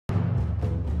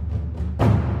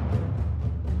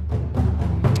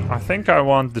I think I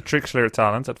want the Trickslayer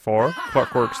talent at 4.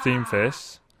 Clockwork Steam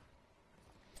Fist.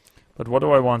 But what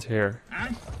do I want here?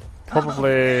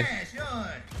 Probably...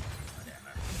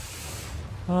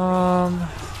 Oh,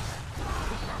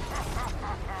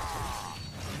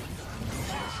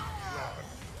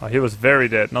 he was very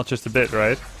dead, not just a bit,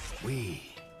 right? We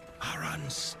are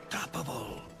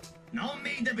unstoppable. No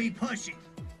need to be pushing.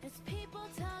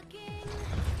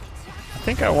 I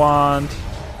think I want...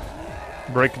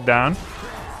 Break it down.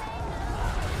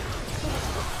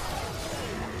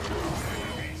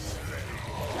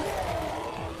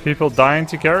 People dying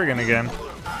to Kerrigan again.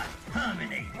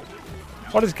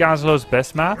 What is Gazlowe's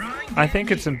best map? I think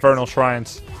it's Infernal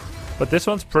Shrines. But this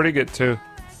one's pretty good too.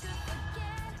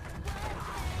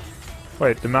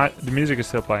 Wait, the music is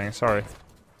still playing, sorry.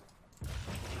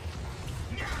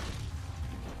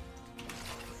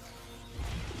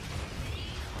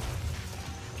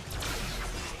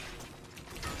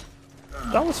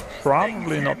 That was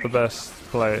probably not the best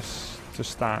place to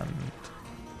stand.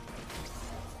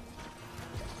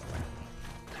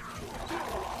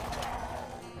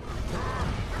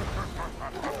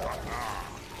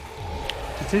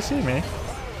 Did he see me?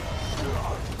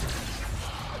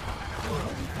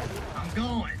 I'm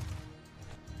going.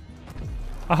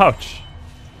 Ouch.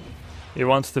 He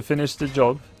wants to finish the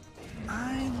job.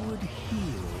 I would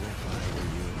heal if I were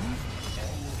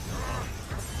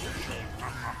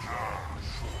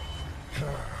you.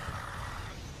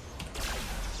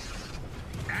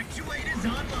 Actuators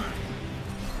online.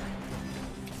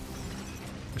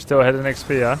 We're still ahead in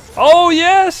XP, huh? Oh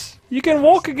yes! You can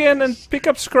walk again and pick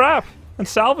up scrap and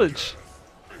salvage.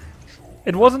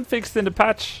 It wasn't fixed in the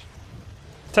patch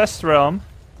test realm,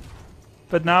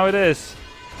 but now it is.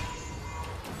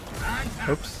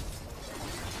 Oops.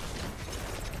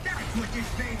 That's what this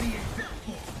baby is built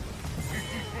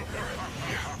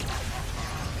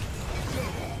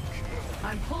for.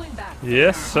 I'm pulling back.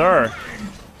 Yes, sir.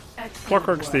 Excellent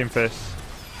Clockwork work. Steam Fist.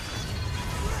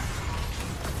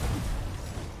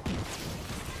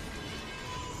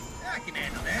 I can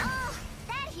handle that. Oh,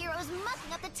 that hero's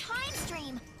mucking up the time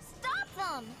stream. Stop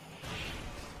them!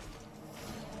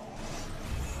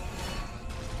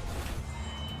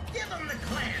 Give him the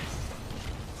clamps.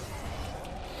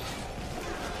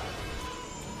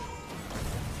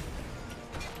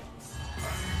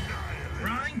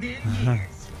 Grind in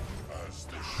years.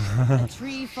 A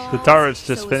tree falls, The turrets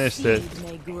just so a finished it. seed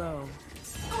may grow.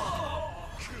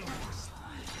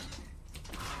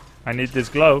 I need this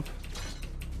globe.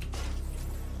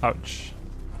 Ouch.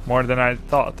 More than I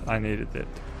thought I needed it.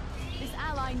 This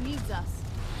ally needs us.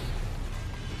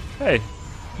 Hey,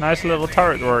 nice little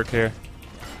turret work here.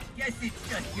 Guess it's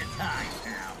just your time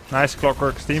now. Nice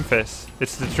Clockwork Steam Fist.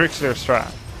 It's the Trickslayer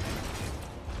strat.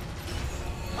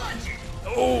 Punch it.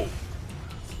 Oh!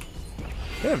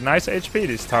 They have nice HP,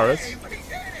 these turrets. Hey, what is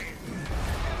that?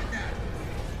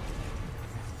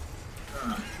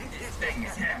 This thing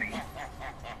is heavy. That's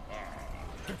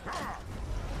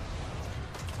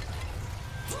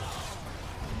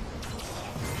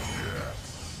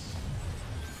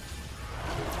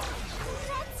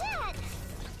it!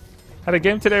 Had a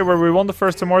game today where we won the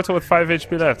first Immortal with 5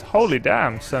 HP left. Holy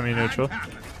damn, semi-neutral.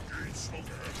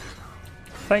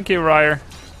 Thank you, Ryer.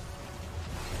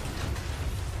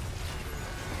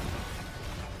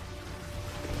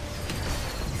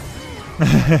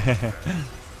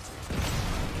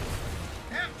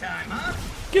 Halftime, huh?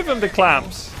 Give him the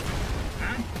clamps.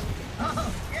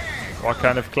 Oh, yeah. What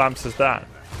kind of clamps is that?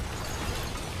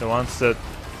 The ones that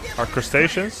are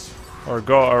crustaceans? Or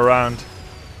go around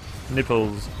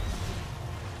nipples?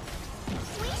 We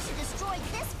should destroy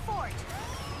this fort.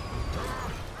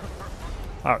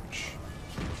 Ouch.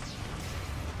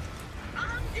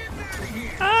 I'm getting out of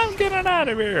here. I'm getting out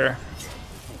of here.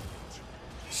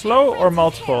 Slow or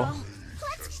multiple?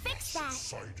 Let's fix that.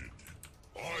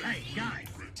 Hey, guys.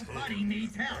 Buddy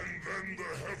needs help.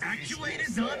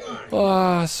 Actuators online.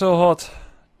 Ah, so hot.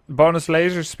 Bonus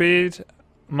laser speed,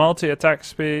 multi-attack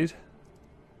speed,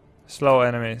 slow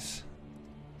enemies.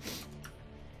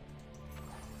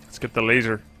 Let's get the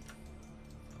laser.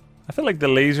 I feel like the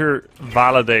laser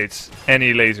validates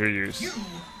any laser use.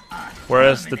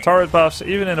 Whereas the turret buffs,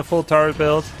 even in a full turret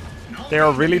build, they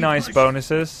are really nice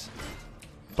bonuses,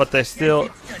 but they still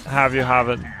have you have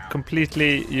a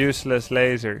completely useless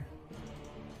laser.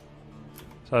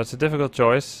 So it's a difficult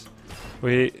choice.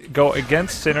 We go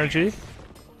against synergy,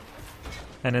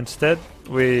 and instead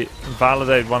we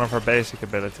validate one of our basic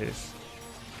abilities.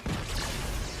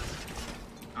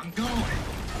 I'm going.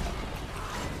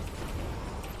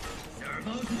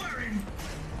 Servo's whirring.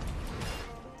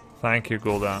 Thank you,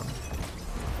 Gul'dan.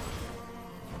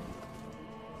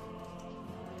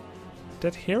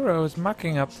 That hero is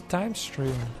mucking up the time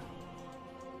stream.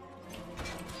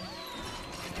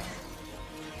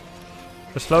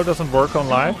 The slow doesn't work on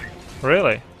live?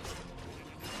 Really?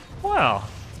 Well,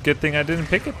 good thing I didn't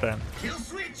pick it then. Kill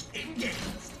switch engaged.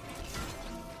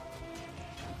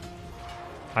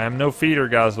 I am no feeder,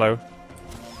 Gazlowe.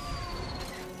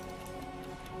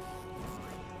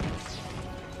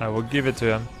 I will give it to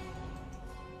him.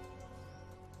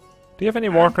 Do you have any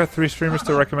Warcraft 3 streamers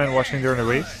to recommend watching during the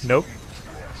week? Nope.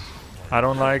 I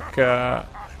don't like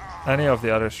any of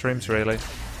the other streams really.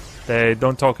 They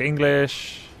don't talk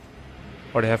English,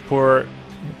 or they have poor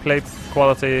play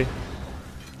quality,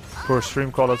 poor stream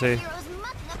quality. Heroes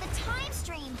mucking up the time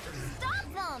stream. Stop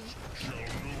them.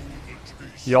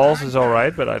 Yalls is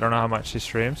alright, but I don't know how much he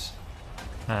streams.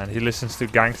 And he listens to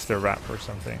gangster rap or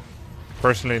something.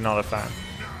 Personally not a fan.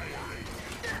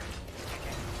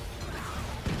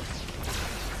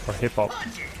 Or hip hop.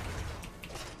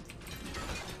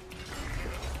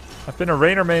 I've been a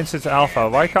Rainer main since Alpha.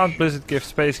 Why can't Blizzard give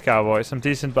Space Cowboy some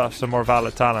decent buffs, some more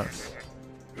valid talents?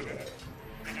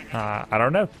 I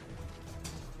don't know.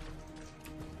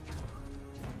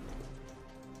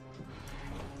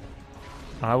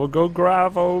 I will go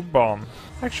Gravo Bomb.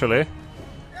 Actually,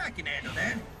 I can handle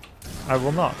that. I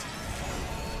will not.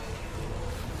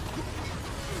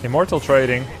 Immortal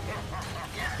Trading.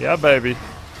 Yeah, baby.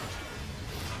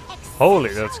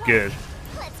 Holy, that's good.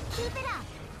 Let's keep it up.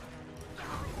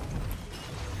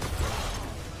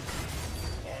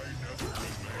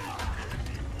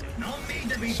 No need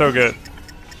to be So good.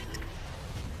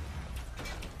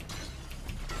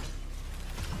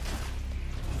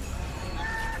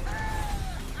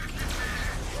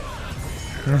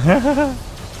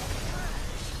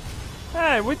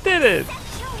 Hey, we did it!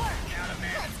 Sure work.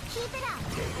 Let's keep it up.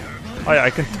 Oh yeah, I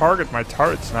can target my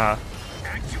turrets now.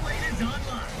 Actuators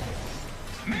online.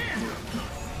 Man,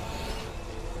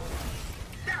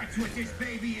 that's what this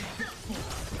baby is built for.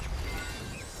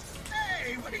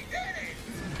 Hey, but he did it.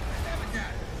 Never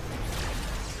done.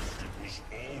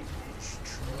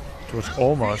 It was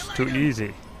almost too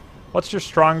easy. What's your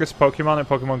strongest Pokemon in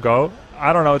Pokemon Go?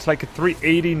 I don't know, it's like a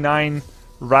 389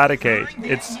 Raticate.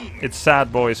 It's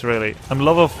sad, boys, really. I'm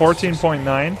level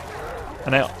 14.9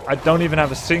 and I don't even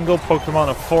have a single Pokemon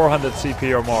of 400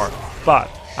 CP or more. But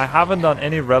I haven't done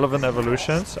any relevant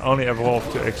evolutions, only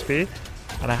evolved to XP,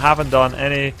 and I haven't done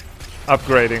any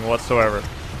upgrading whatsoever.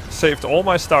 Saved all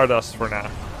my Stardust for now.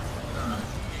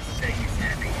 Thing is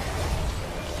heavy.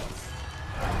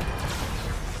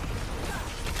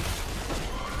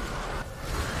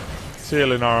 See you,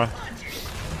 Lunara.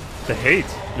 The hate.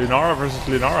 Lunara versus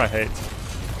Lunara hate.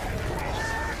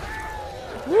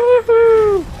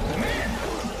 Woohoo!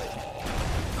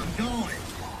 I'm going.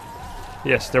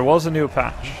 Yes, there was a new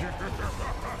patch.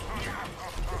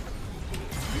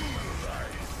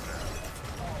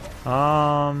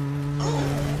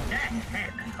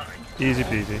 Easy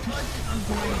peasy.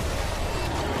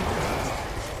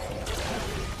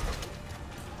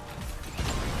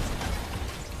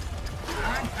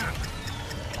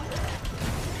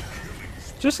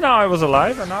 Just now I was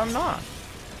alive and now I'm not.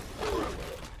 I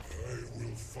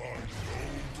will find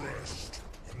no rest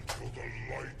until the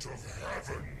light of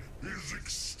heaven is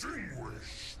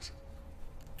extinguished.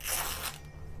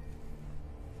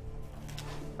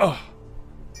 Oh.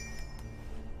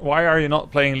 Why are you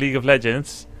not playing League of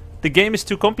Legends? The game is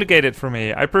too complicated for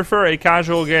me. I prefer a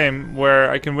casual game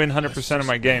where I can win 100% of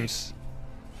my games.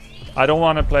 I don't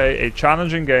want to play a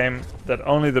challenging game that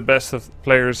only the best of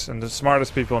players and the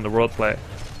smartest people in the world play.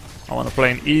 I want to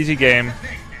play an easy game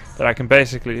that I can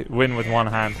basically win with one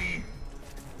hand.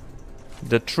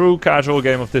 The true casual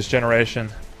game of this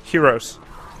generation. Heroes.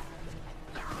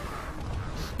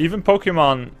 Even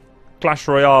Pokemon, Clash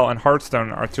Royale and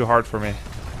Hearthstone are too hard for me.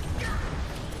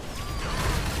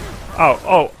 Ow,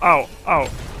 oh, ow, ow.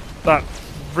 That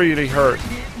really hurt.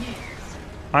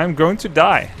 I'm going to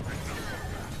die.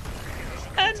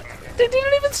 And they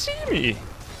didn't even see me.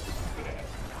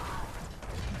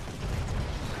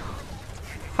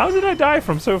 How did I die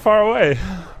from so far away?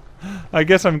 I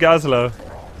guess I'm Gazlowe.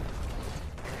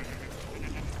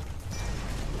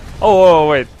 Oh,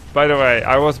 wait. By the way,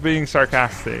 I was being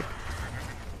sarcastic.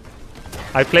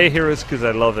 I play Heroes because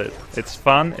I love it. It's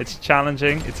fun, it's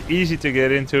challenging, it's easy to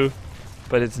get into,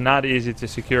 but it's not easy to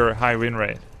secure a high win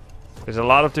rate. There's a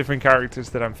lot of different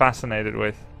characters that I'm fascinated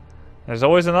with. There's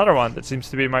always another one that seems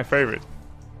to be my favorite.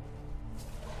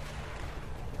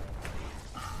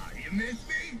 You miss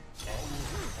me?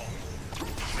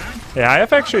 Yeah, I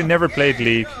have actually never played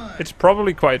League. It's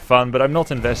probably quite fun, but I'm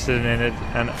not invested in it,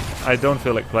 and I don't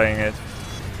feel like playing it.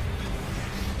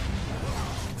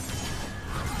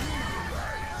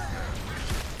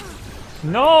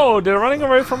 No, they're running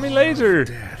away from me laser.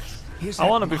 Death is I at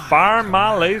want to be my firing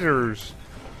my command. lasers.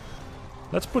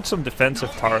 Let's put some defensive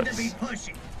No need turrets. to be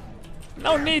pushy.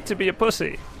 No need to be a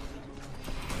pussy.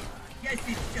 Guess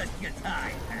it's just your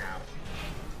time, pal.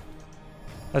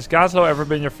 Has Gazlowe ever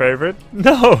been your favorite?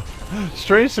 No!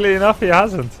 Strangely enough, he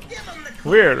hasn't. Give him the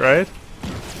Weird, right?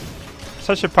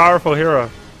 Such a powerful hero.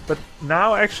 But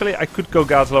now, actually, I could go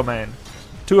Gazlowe main.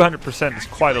 200% is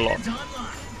quite a lot. Actuators online.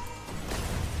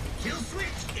 Kill switch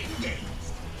engaged.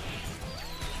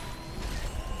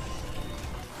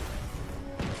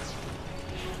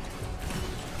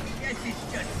 Guess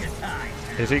it's just your time.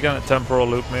 Is he gonna temporal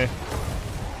loop me?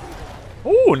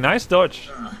 Ooh, nice dodge.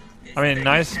 This I mean, thing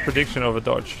nice is heavy. prediction of a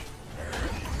dodge.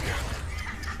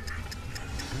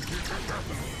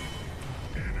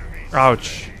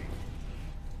 Ouch.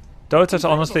 Dota's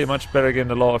honestly a much better game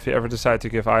than Law if you ever decide to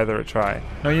give either a try.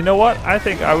 No, you know what? I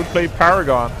think I would play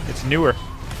Paragon. It's newer.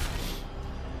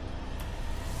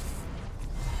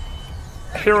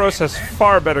 Heroes has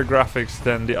far better graphics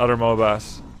than the other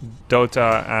MOBAs.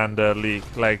 Dota and League.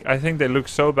 Like, I think they look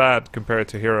so bad compared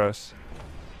to Heroes.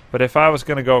 But if I was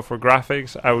gonna go for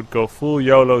graphics, I would go full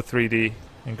YOLO 3D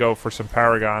and go for some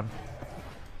Paragon.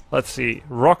 Let's see.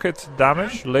 Rocket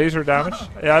damage, laser damage.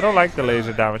 Yeah, I don't like the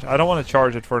laser damage. I don't want to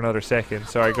charge it for another second,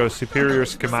 so I go superior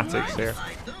schematics here.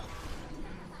 I do.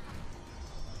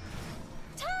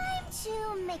 Time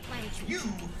to make my retreat. You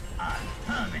are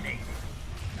terminated.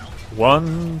 No.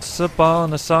 Once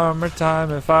upon a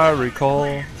summertime, if I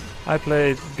recall, I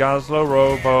played Gazlowe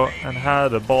Robo and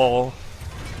had a ball.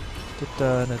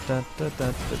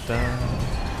 Da-da-da-da-da-da-da.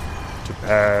 To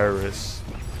Paris.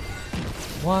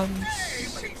 Once.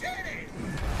 But he did it.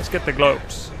 Let's get the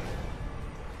globes.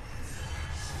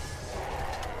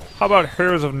 How about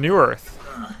Heroes of New Earth?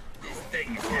 This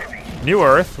thing is heavy. New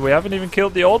Earth? We haven't even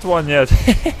killed the old one yet.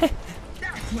 That's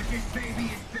what this baby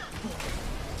is built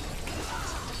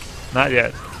for. Not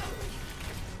yet.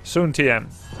 Soon TM.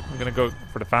 I'm gonna go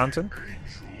for the fountain.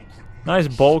 Nice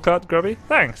bowl cut, Grubby.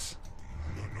 Thanks.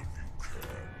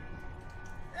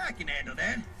 I can handle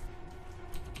that.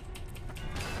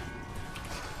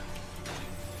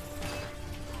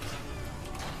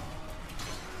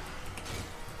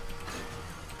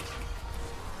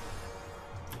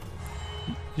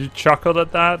 You chuckled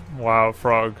at that? Wow,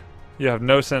 Frog. You have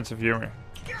no sense of humor.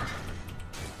 Give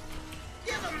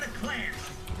him the clamp.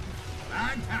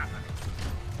 On top of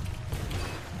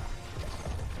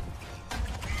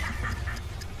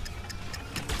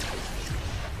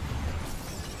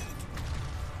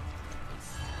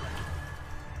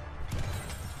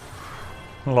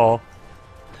it. Lol.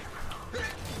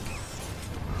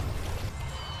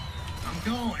 I'm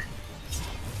going.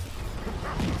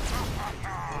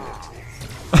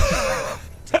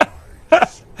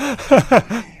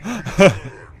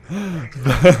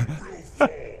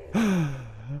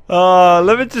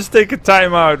 Let me just take a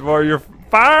timeout while you're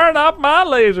firing up my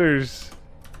lasers.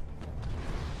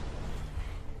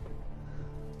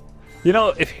 You know,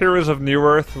 if Heroes of New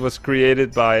Earth was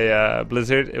created by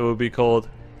Blizzard, it would be called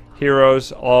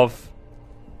Heroes of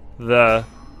the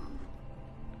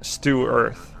Stew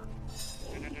Earth.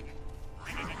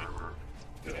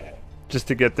 Just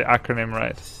to get the acronym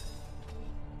right.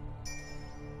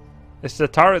 Is the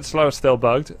turret slow still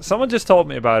bugged? Someone just told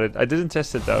me about it. I didn't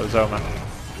test it though, Zoma.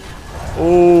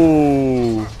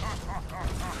 Ooh.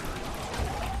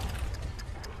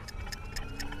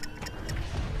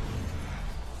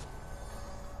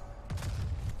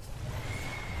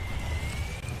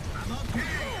 I'm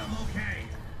okay.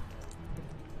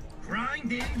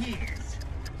 Grind in years.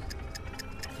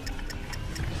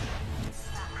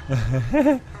 Give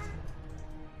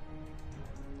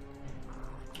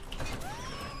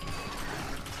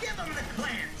him the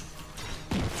clamps.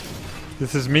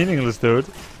 This is meaningless, dude.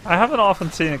 I haven't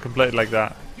often seen it complete like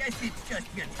that. Guess it's just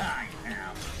your time,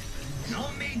 pal. No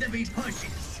need to be pushy.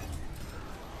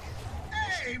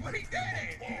 Hey, but he did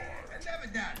it! I never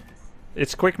done this.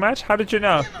 It's quick match? How did you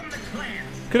know? Give him the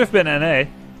clamps. Could have been NA.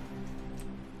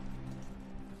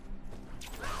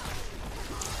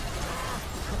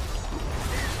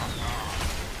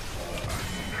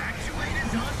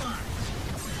 Actuators online.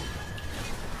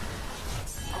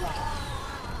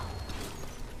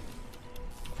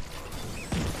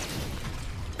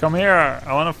 Come here.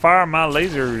 I want to fire my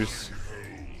lasers. Hell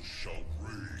shall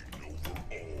reign over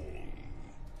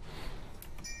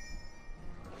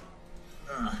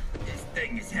all. This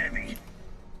thing is heavy.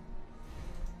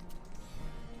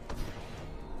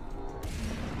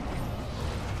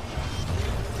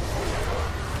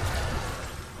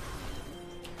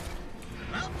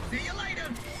 Well, see you later.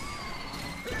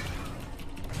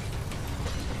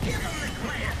 Give him the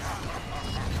clamps.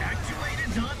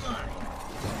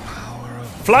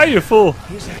 Fly, you fool!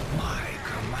 is at my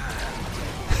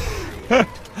command.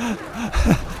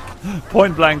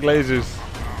 Point blank lasers.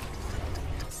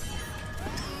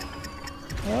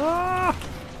 Ah!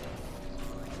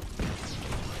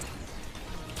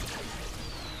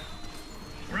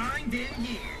 Grind in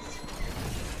years.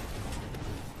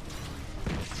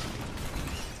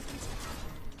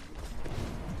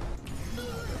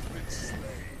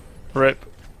 Rip.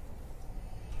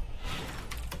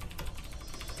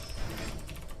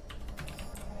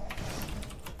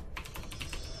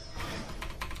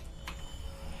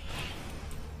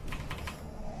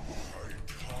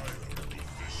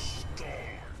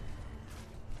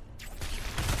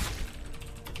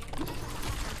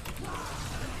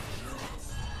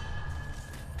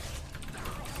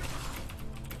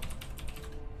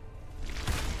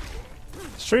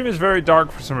 Stream is very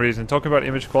dark for some reason, talking about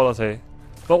image quality.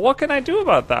 But what can I do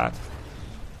about that?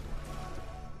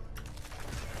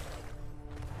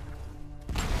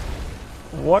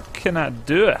 What can I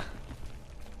do?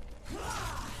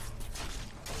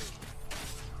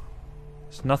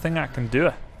 There's nothing I can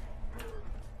do.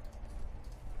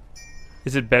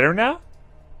 Is it better now?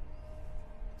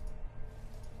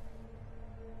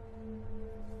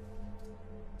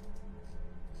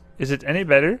 Is it any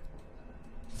better?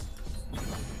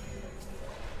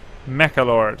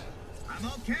 MacLeod. I'm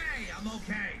okay. I'm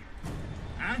okay.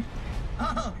 Huh?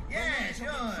 Oh, yeah,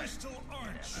 sure. Crystal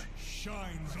arch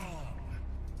shines on.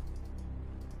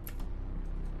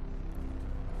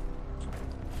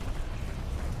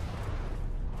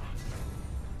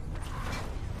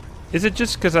 Is it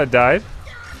just because I died?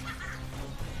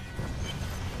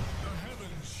 The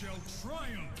heavens shall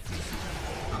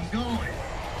triumph. I'm going.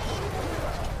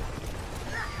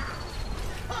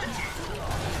 Punch it.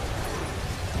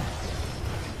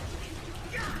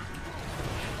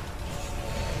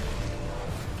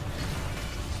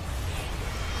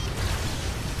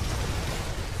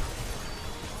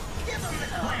 Give him the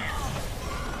clamp.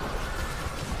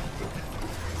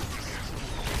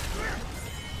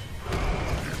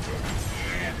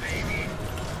 Yeah, baby.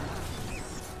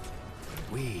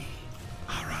 We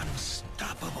are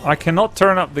unstoppable. I cannot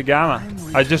turn up the gamma.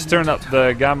 I just turned up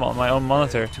the gamma on my own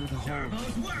monitor. To the whole,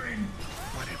 Turbo's whirring.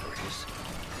 whatever it is.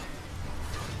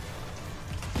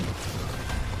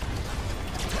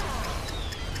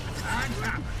 On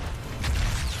top.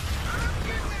 I'm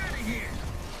getting out of here.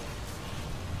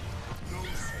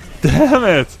 Damn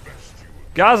it!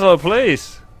 Gazlowe,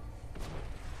 please!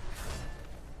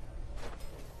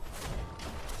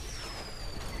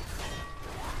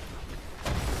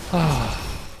 You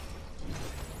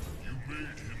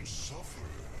made him suffer.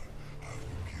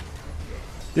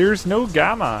 There's no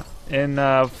gamma in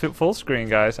full screen,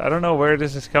 guys. I don't know where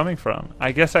this is coming from.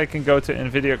 I guess I can go to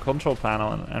NVIDIA control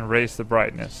panel and raise the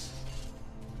brightness.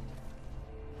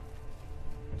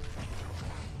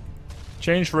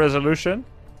 Change resolution.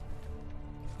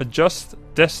 Adjust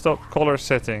desktop color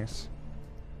settings.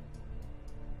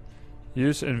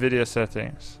 Use NVIDIA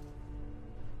settings.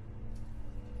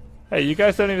 Hey, you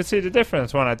guys don't even see the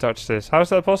difference when I touch this. How is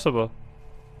that possible?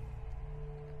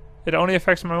 It only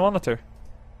affects my monitor.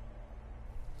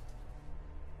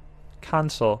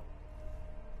 Cancel.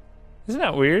 Isn't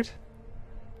that weird?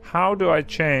 How do I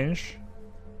change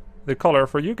the color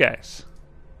for you guys?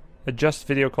 Adjust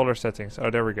video color settings. Oh,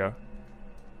 there we go.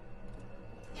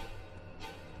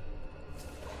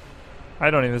 I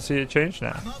don't even see it change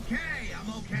now. I'm okay. I'm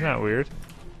okay. Isn't that weird?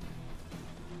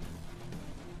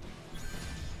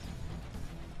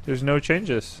 There's no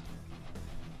changes.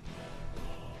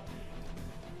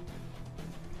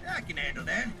 I can handle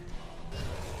that.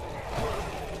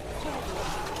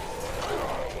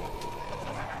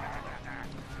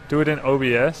 Do it in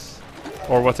OBS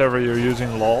or whatever you're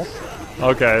using, lol.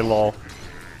 Okay, lol.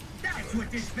 That's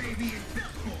what this baby is built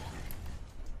for.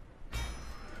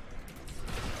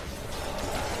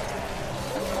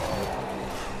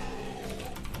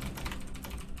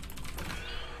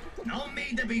 No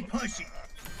need to be pushy.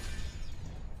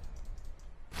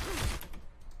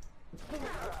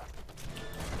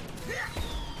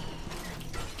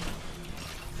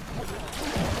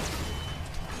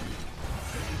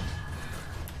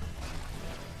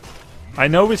 I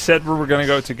know we said we were gonna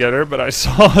go together, but I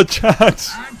saw a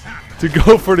chance On top. to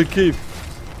go for the keep.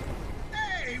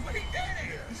 Hey, what he did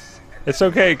it. It's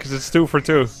okay, because it's 2 for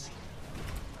 2.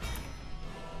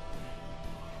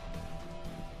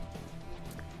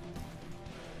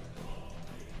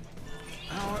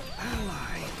 Our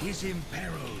ally is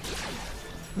imperiled.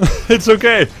 It's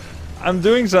okay. I'm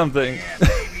doing something. Yeah,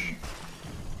 baby.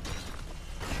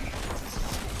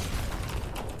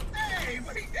 Hey,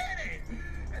 what he did it.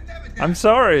 I never done I'm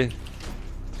sorry.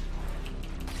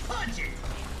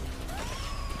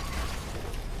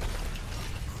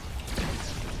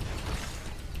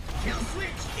 Switch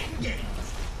engaged.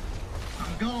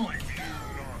 I'm going.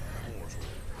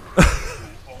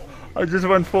 I just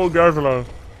went full Gazlowe.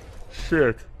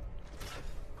 Shit.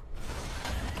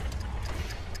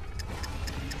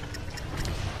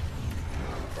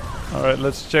 Alright,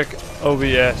 let's check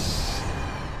OBS.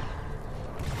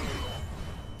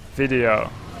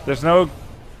 Video. There's no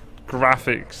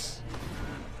graphics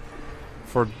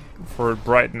for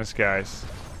brightness, guys.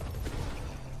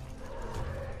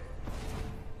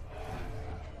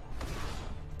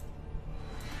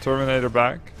 Terminator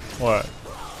back. What?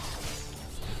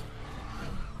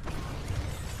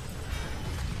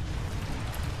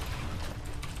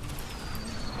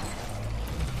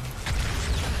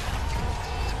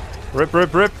 Rip,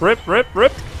 rip, rip, rip, rip,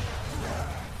 rip.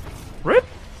 Rip.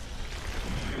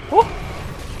 Oh.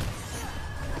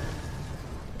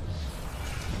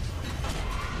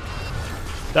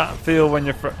 That feel when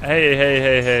you're hey, hey,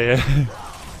 hey, hey, hey.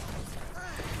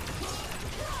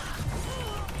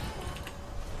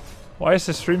 Why is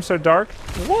the stream so dark?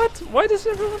 What? Why does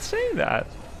everyone say that?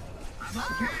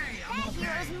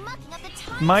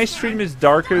 My stream is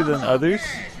darker than others?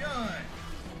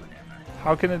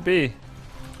 How can it be?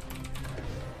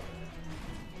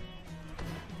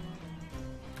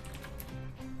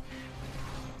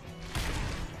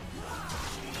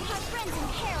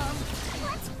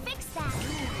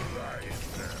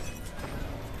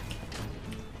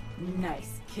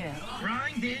 Nice kill.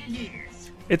 Grind in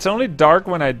years. It's only dark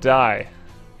when I die.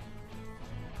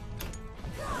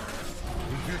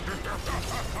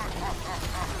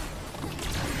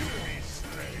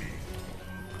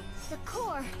 The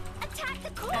core. Attack the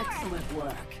core. Excellent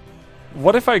work.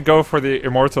 What if I go for the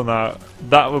immortal now?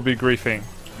 That would be griefing.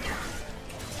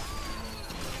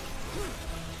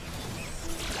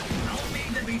 Don't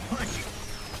mean to be pushy.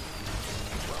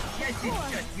 Guess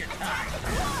it's just your time.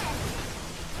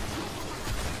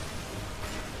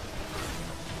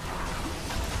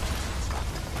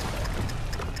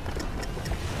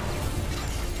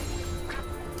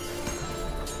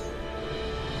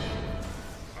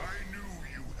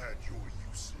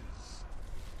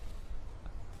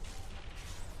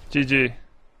 GG.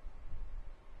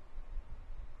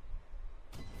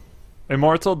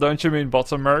 Immortal? Don't you mean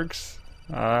bottom mercs?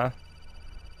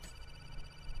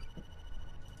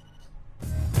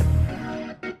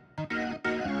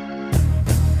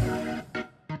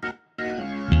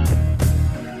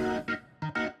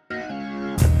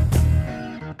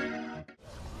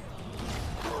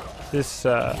 This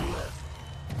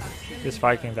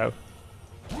Viking though.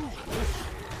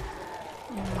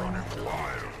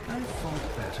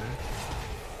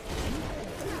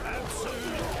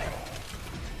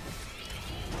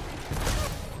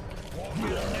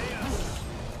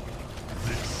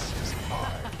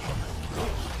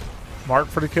 Mark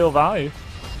for the kill value.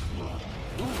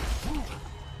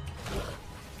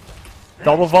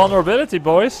 Double vulnerability,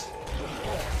 boys.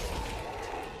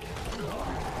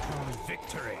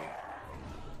 Victory.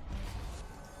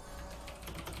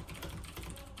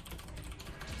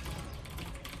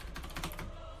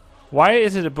 Why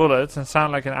is it a bullet and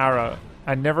sound like an arrow?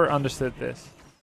 I never understood this.